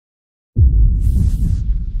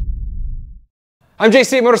I'm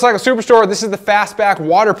JC at Motorcycle Superstore. This is the Fastback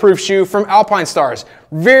Waterproof Shoe from Alpinestars.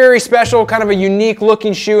 Very special, kind of a unique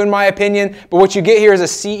looking shoe in my opinion, but what you get here is a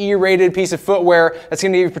CE rated piece of footwear that's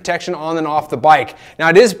going to give you protection on and off the bike. Now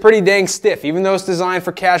it is pretty dang stiff, even though it's designed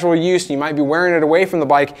for casual use, you might be wearing it away from the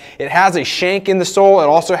bike. It has a shank in the sole, it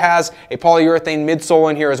also has a polyurethane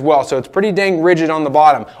midsole in here as well, so it's pretty dang rigid on the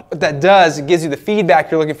bottom. What that does, it gives you the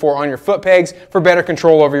feedback you're looking for on your foot pegs for better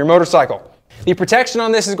control over your motorcycle. The protection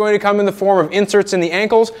on this is going to come in the form of inserts in the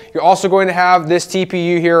ankles. You're also going to have this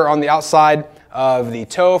TPU here on the outside of the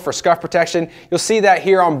toe for scuff protection. You'll see that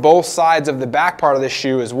here on both sides of the back part of this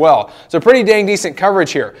shoe as well. So pretty dang decent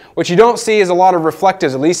coverage here. What you don't see is a lot of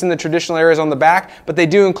reflectives, at least in the traditional areas on the back, but they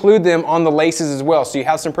do include them on the laces as well, so you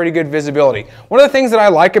have some pretty good visibility. One of the things that I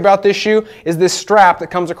like about this shoe is this strap that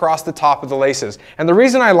comes across the top of the laces. And the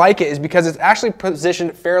reason I like it is because it's actually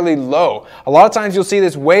positioned fairly low. A lot of times you'll see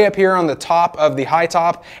this way up here on the top of the high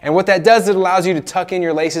top, and what that does, it allows you to tuck in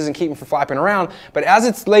your laces and keep them from flapping around, but as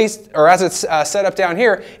it's laced, or as it's set up down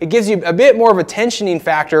here, it gives you a bit more of a tensioning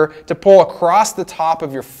factor to pull across the top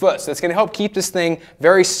of your foot. So it's going to help keep this thing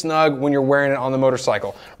very snug when you're wearing it on the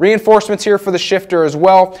motorcycle. Reinforcements here for the shifter as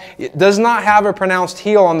well. It does not have a pronounced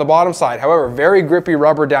heel on the bottom side. However, very grippy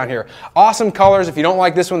rubber down here. Awesome colors. If you don't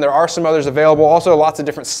like this one, there are some others available. Also lots of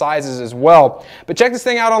different sizes as well. But check this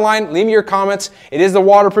thing out online. Leave me your comments. It is the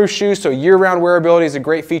waterproof shoe, so year-round wearability is a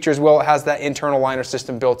great feature as well. It has that internal liner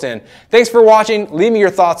system built in. Thanks for watching. Leave me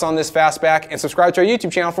your thoughts on this Fastback and subscribe to our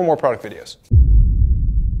YouTube channel for more product videos.